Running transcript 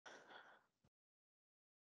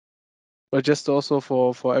But just also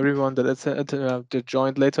for everyone that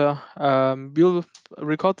joined later, we'll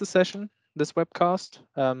record the session, this webcast,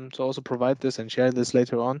 to also provide this and share this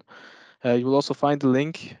later on. You will also find the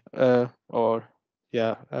link or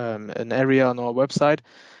an area on our website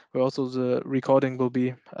where also the recording will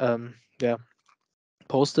be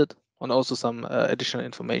posted, and also some additional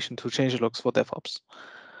information to Changelogs for DevOps.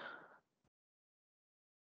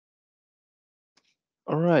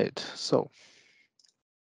 All right, so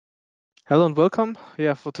hello and welcome.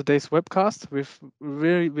 For today's webcast,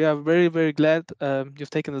 we are very, very glad you've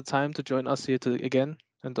taken the time to join us here again,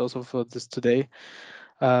 and also for this today.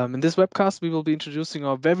 In this webcast, we will be introducing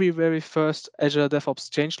our very, very first Azure DevOps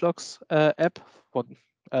Changelogs app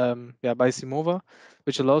by Simova,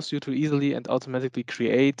 which allows you to easily and automatically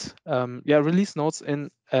create release notes in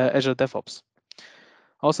Azure DevOps.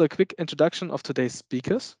 Also, a quick introduction of today's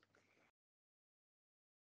speakers.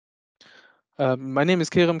 My name is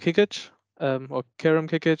Kerem Kikic,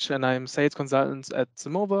 and I'm sales consultant at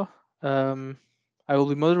Simova. I will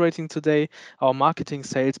be moderating today. Our marketing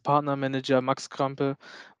sales partner manager, Max Krampe,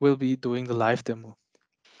 will be doing the live demo.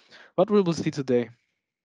 What we will see today.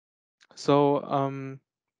 So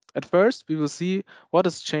at first, we will see what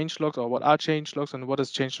is Changelogs, or what are Changelogs, and what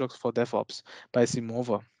is Changelogs for DevOps by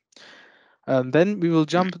Simova. Then we will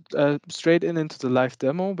jump straight into the live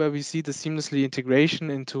demo, where we see the seamlessly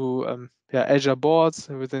integration into Azure boards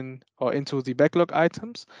into the backlog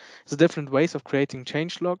items, the different ways of creating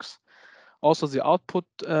changelogs, also the output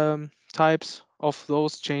types of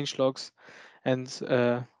those changelogs, and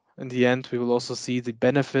in the end, we will also see the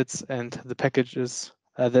benefits and the packages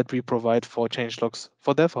that we provide for changelogs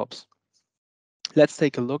for DevOps. Let's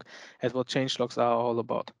take a look at what changelogs are all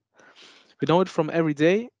about. We know it from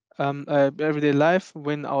everyday life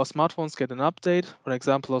when our smartphones get an update. For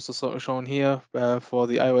example, also shown here for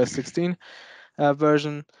the iOS 16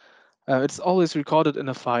 version. It's always recorded in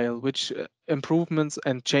a file which improvements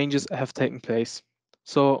and changes have taken place.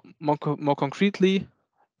 So more concretely,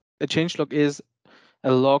 a changelog is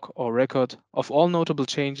a log or record of all notable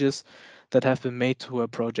changes that have been made to a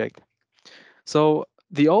project. So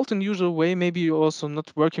the old and usual way, maybe you're also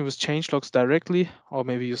not working with changelogs directly, or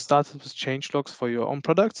maybe you started with changelogs for your own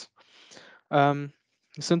products.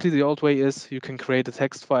 Simply the old way is you can create a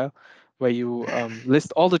text file where you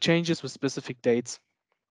list all the changes with specific dates.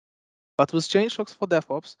 But with Changelogs for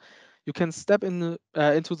DevOps, you can step into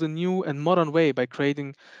the new and modern way by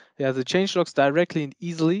creating the changelogs directly and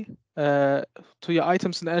easily to your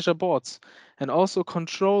items in Azure boards, and also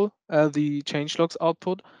control the changelogs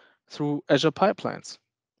output through Azure pipelines.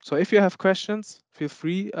 So if you have questions, feel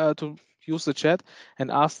free to use the chat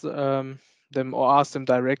and ask them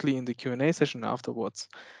directly in the Q&A session afterwards.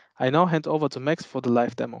 I now hand over to Max for the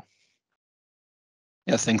live demo.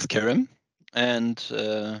 Yeah, thanks, Kerem. And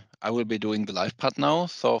I will be doing the live part now.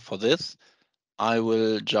 So for this, I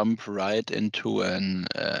will jump right into an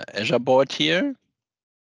Azure board here.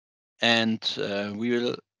 And we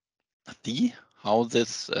will see how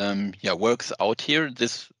this works out here.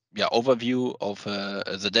 This overview of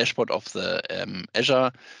the dashboard of the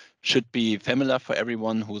Azure should be familiar for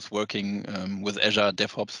everyone who's working with Azure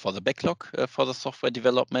DevOps for the backlog for the software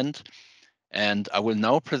development. And I will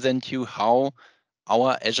now present you how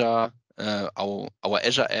our Azure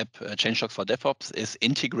app Changelogs for DevOps is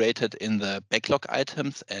integrated in the backlog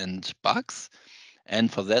items and bugs.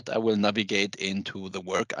 And for that, I will navigate into the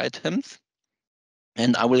work items.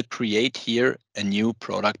 And I will create here a new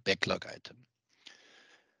product backlog item.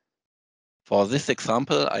 For this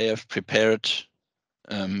example, I have prepared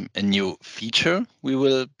a new feature we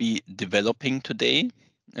will be developing today.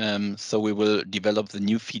 So we will develop the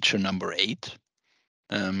new feature number 8.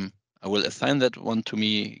 I will assign that one to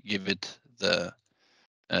me, give it the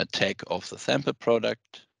tag of the sample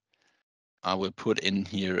product. I will put in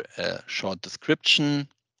here a short description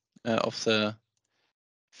of the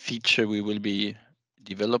feature we will be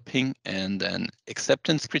developing and an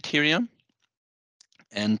acceptance criteria.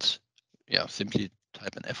 And simply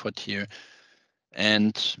type an effort here.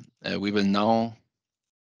 And we will now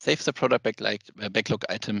save the product backlog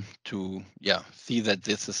item to see that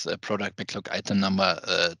this is a product backlog item number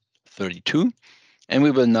 32. And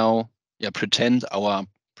we will now pretend our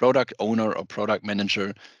product owner or product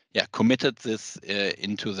manager committed this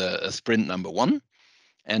into the sprint number 1.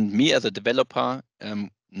 And me as a developer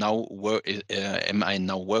am I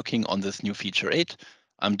now working on this new feature 8.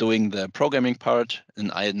 I'm doing the programming part,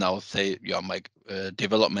 and I now say, my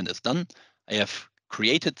development is done. I have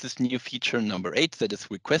created this new feature number 8 that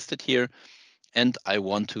is requested here, and I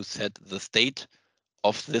want to set the state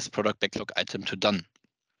of this product backlog item to done.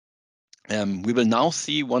 We will now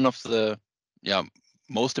see one of the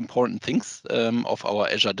most important things of our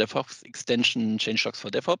Azure DevOps extension, Changelogs for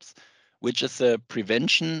DevOps, which is a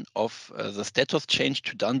prevention of the status change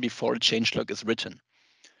to done before a changelog is written.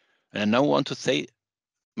 And I now want to say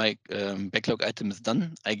my backlog item is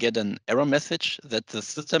done. I get an error message that the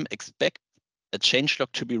system expects a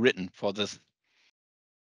changelog to be written for this.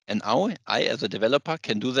 And now I, as a developer,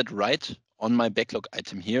 can do that right on my backlog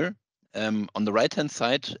item here. On the right-hand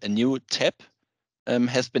side, a new tab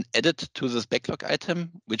has been added to this backlog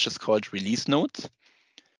item, which is called Release Notes.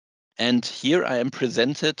 And here I am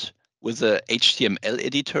presented with a HTML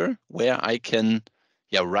editor where I can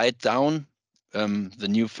write down the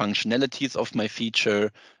new functionalities of my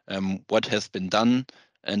feature, what has been done,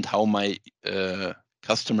 and how my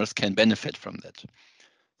customers can benefit from that.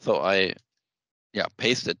 So I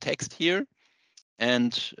paste the text here.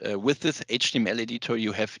 And with this HTML editor,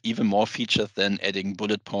 you have even more features than adding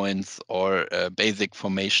bullet points or basic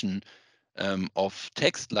formation of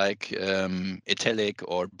text like italic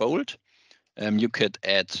or bold. You could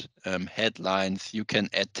add headlines, you can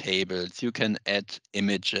add tables, you can add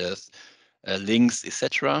images, links,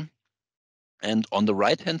 etc. And on the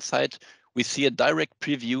right-hand side, we see a direct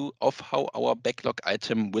preview of how our backlog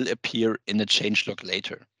item will appear in a changelog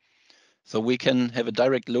later. So we can have a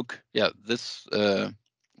direct look. This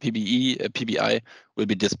PBI will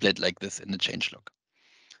be displayed like this in the changelog.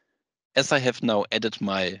 As I have now added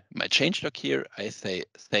my changelog here, I say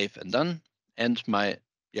save and done, and my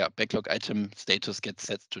backlog item status gets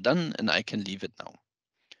set to done, and I can leave it now.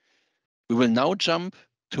 We will now jump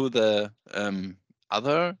to the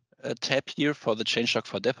other tab here for the Changelog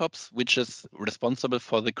for DevOps, which is responsible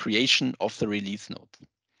for the creation of the release note.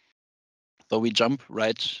 So we jump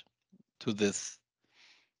right to this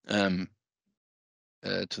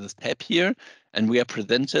tab here, and we are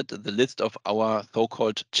presented the list of our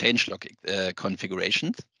so-called changelog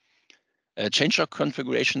configurations. Changelog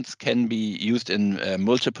configurations can be used in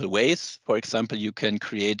multiple ways. For example, you can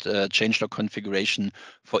create a changelog configuration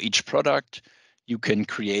for each product. You can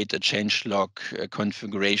create a changelog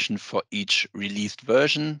configuration for each released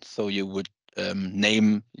version. So you would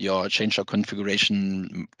name your changelog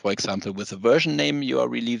configuration, for example, with a version name you are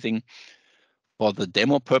releasing. For the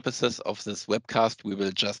demo purposes of this webcast, we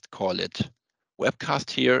will just call it webcast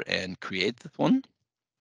here and create this one.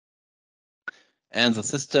 And the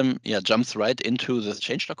system jumps right into this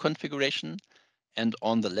changelog configuration. And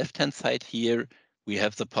on the left-hand side here, we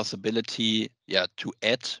have the possibility to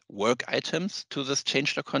add work items to this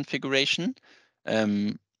changelog configuration.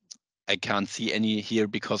 I can't see any here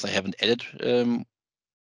because I haven't added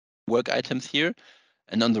work items here.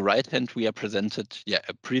 And on the right hand, we are presented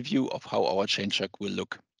a preview of how our changelog will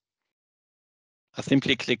look. I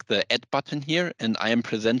simply click the add button here, and I am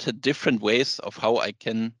presented different ways of how I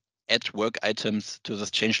can add work items to this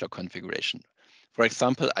changelog configuration. For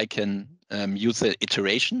example, I can use an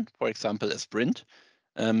iteration, for example, a sprint.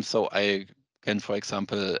 So I can, for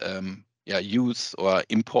example, use or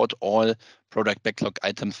import all product backlog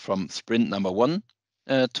items from sprint number 1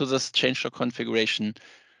 to this changelog configuration.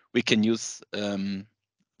 We can use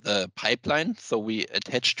the pipeline. So we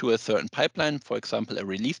attach to a certain pipeline, for example, a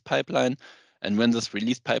release pipeline. And when this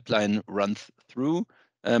release pipeline runs through,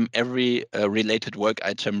 every related work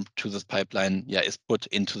item to this pipeline is put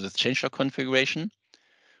into this changelog configuration.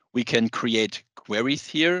 We can create queries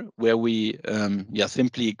here where we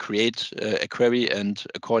simply create a query, and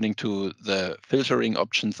according to the filtering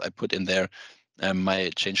options I put in there, my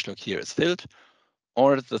changelog here is filled.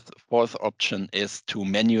 Or the fourth option is to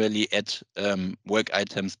manually add work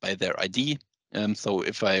items by their ID. So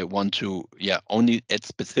if I want to only add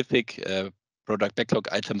specific product backlog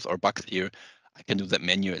items or bugs here, I can do that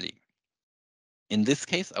manually. In this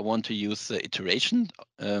case, I want to use the iteration,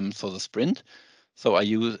 so the sprint. So I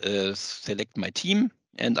select my team,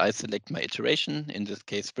 and I select my iteration, in this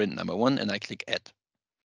case sprint number 1, and I click add.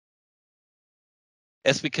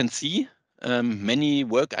 As we can see, many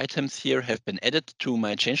work items here have been added to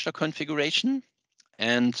my changelog configuration.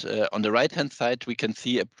 And on the right-hand side, we can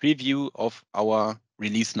see a preview of our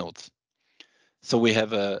release notes. So we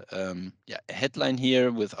have a headline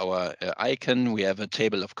here with our icon. We have a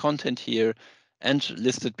table of content here, and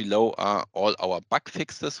listed below are all our bug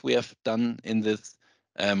fixes we have done in this.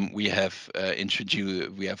 We have an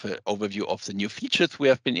overview of the new features we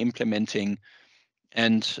have been implementing.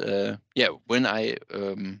 And when I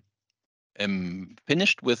am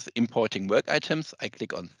finished with importing work items, I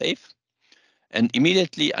click on Save. And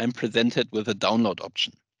immediately I'm presented with a download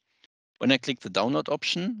option. When I click the download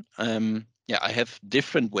option, I have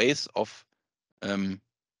different ways of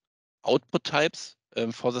output types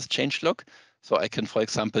for this changelog. So I can, for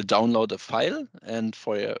example, download a file, and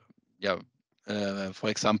for for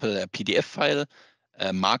example, a PDF file,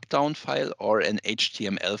 a Markdown file, or an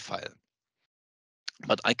HTML file.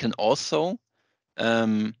 But I can also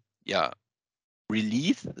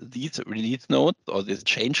release these release notes or these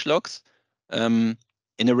changelogs in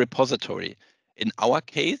a repository. In our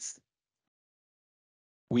case,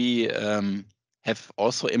 we have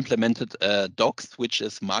also implemented docs, which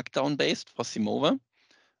is Markdown based for Simova.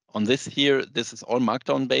 On this here, this is all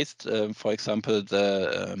Markdown based. For example,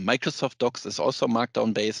 the Microsoft Docs is also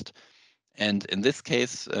Markdown based. And in this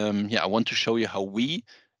case, I want to show you how we,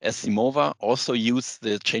 as Simova, also use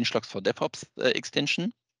the Changelogs for DevOps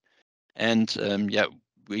extension. And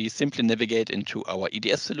we simply navigate into our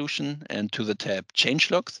EDS solution and to the tab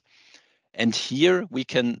Changelogs. And here we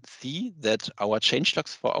can see that our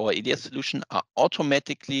changelogs for our EDS solution are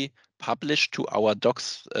automatically published to our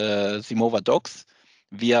docs, Simova docs,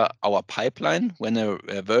 via our pipeline when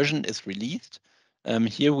a version is released.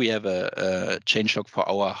 Here we have a changelog for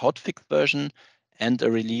our hotfix version and the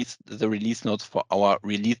release notes for our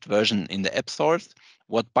released version in the app source,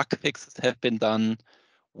 what bug fixes have been done,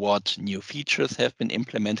 what new features have been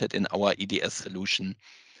implemented in our EDS solution.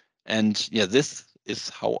 And this is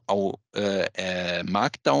how our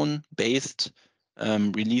Markdown-based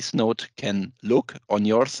release note can look on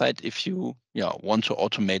your side if you want to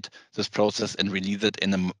automate this process and release it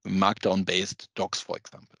in a Markdown-based docs, for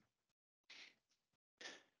example.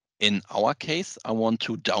 In our case, I want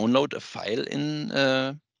to download a file in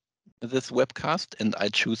this webcast, and I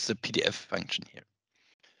choose the PDF function here.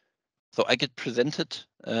 So I get presented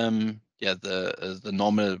the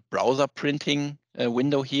normal browser printing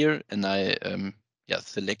window here, and I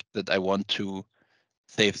select that I want to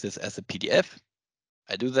save this as a PDF.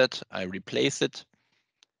 I do that, I replace it,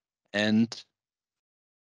 and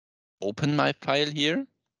open my file here.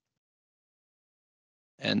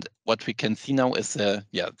 And what we can see now is the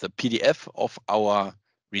PDF of our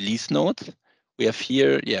release note. We have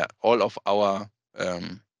here all of our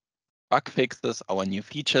bug fixes, our new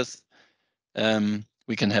features.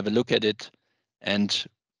 We can have a look at it and,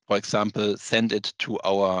 for example, send it to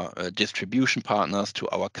our distribution partners, to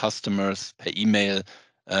our customers per email,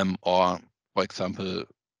 or, for example,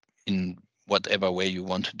 in whatever way you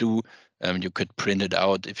want to do. You could print it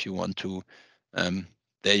out if you want to.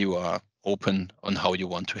 There you are open on how you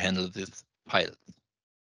want to handle this file.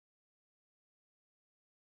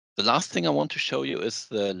 The last thing I want to show you is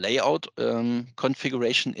the layout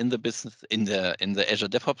configuration in the business in the Azure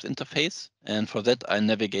DevOps interface. And for that, I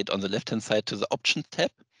navigate on the left-hand side to the Options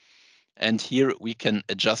tab. And here we can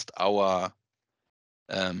adjust our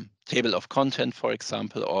table of content, for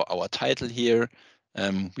example, or our title here.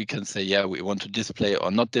 We can say, we want to display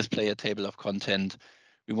or not display a table of content.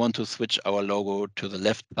 We want to switch our logo to the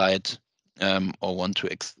left side, or want to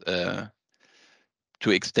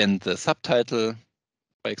extend the subtitle,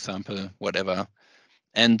 for example, whatever.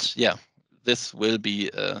 And this will be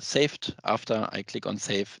saved after I click on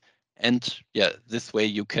save. And this way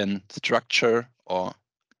you can structure or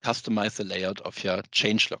customize the layout of your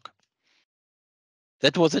changelog.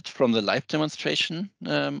 That was it from the live demonstration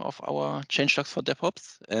of our changelogs for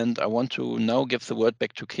DevOps. And I want to now give the word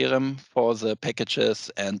back to Kerem for the packages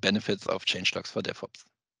and benefits of changelogs for DevOps.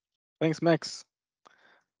 Thanks, Max.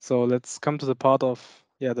 So let's come to the part of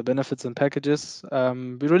the benefits and packages.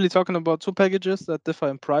 We're really talking about two packages that differ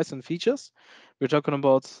in price and features. We're talking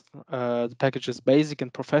about the packages basic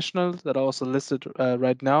and professional that are also listed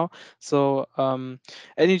right now. So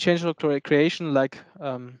any changelog creation, like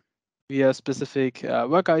via specific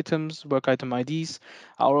work items, work item IDs,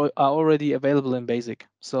 are already available in basic.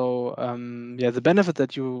 So the benefit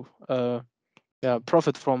that you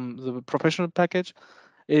profit from the professional package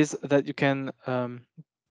is that you can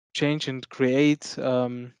change and create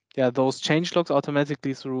those changelogs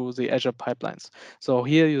automatically through the Azure pipelines. So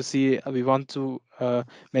here you see we want to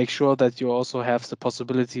make sure that you also have the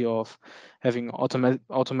possibility of having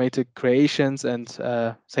automated creations and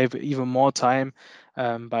save even more time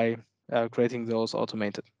by creating those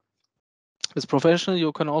automated. With professional,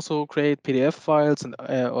 you can also create PDF files and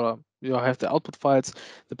or you have the output files,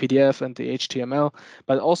 the PDF and the HTML,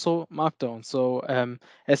 but also Markdown. So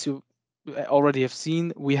as you already have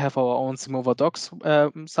seen, we have our own Simova Docs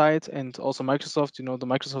site and also Microsoft, the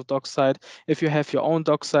Microsoft Docs site. If you have your own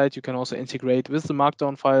Docs site, you can also integrate with the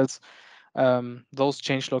Markdown files those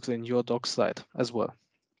changelogs in your Docs site as well.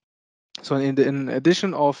 So in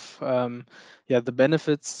addition of the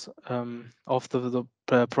benefits of the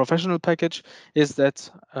professional package is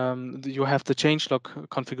that you have the changelog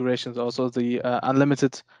configurations, also the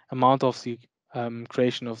unlimited amount of the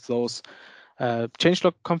creation of those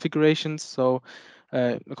changelog configurations. So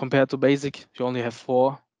compared to basic, you only have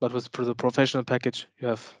 4 But with the professional package, you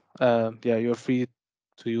have you're free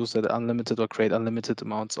to use that unlimited or create unlimited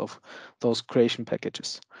amounts of those creation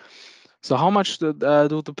packages. So how much do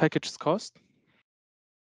the packages cost?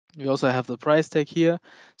 We also have the price tag here.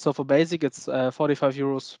 So for basic, it's 45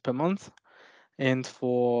 euros per month. And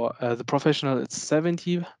for the professional, it's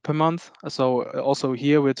 70 per month. So also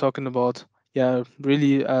here we're talking about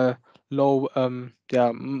really low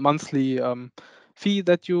monthly fee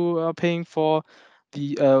that you are paying for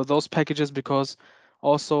the those packages, because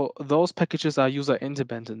also those packages are user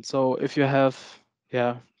independent. So if you have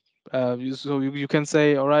you can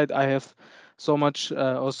say, all right, I have so much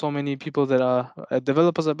or so many people that are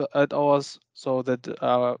developers at ours, so that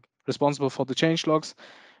are responsible for the change logs.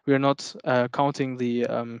 We are not counting the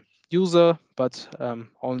user, but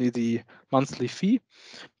only the monthly fee.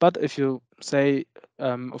 But if you say,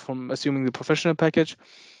 from assuming the professional package,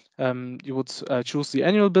 you would choose the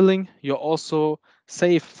annual billing, you also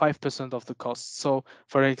save 5% of the cost. So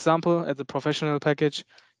for example, at the professional package,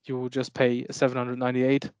 you would just pay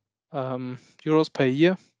 798 euros per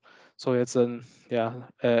year. So it's a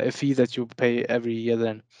fee that you pay every year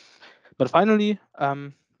then. But finally,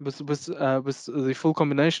 with the full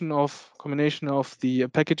combination of the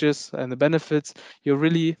packages and the benefits, you're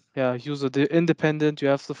really user independent. You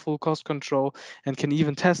have the full cost control and can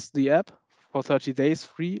even test the app for 30 days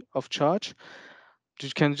free of charge. You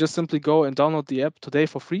can just simply go and download the app today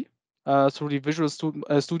for free through the Visual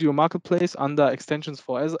Studio Marketplace under extensions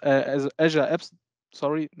for Azure Apps.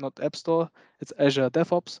 Sorry, not App Store. It's Azure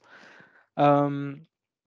DevOps.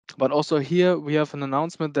 But also here we have an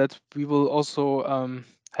announcement that we will also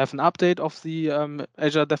have an update of the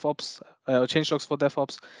Azure DevOps changelogs for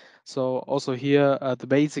DevOps. So also here the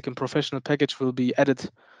basic and professional package will be added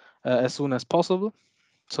as soon as possible.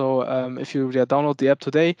 So if you download the app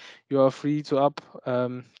today, you are free to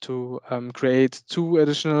create two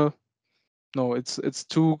additional. No, it's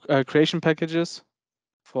two creation packages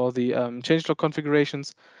for the changelog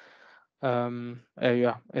configurations. In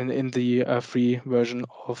the free version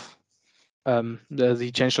of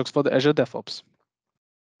the changelogs for the Azure DevOps.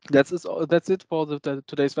 That's it for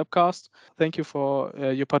today's webcast. Thank you for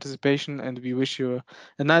your participation, and we wish you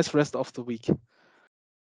a nice rest of the week.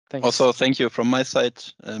 Thanks. Also, thank you from my side.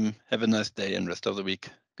 Have a nice day and rest of the week.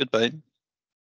 Goodbye.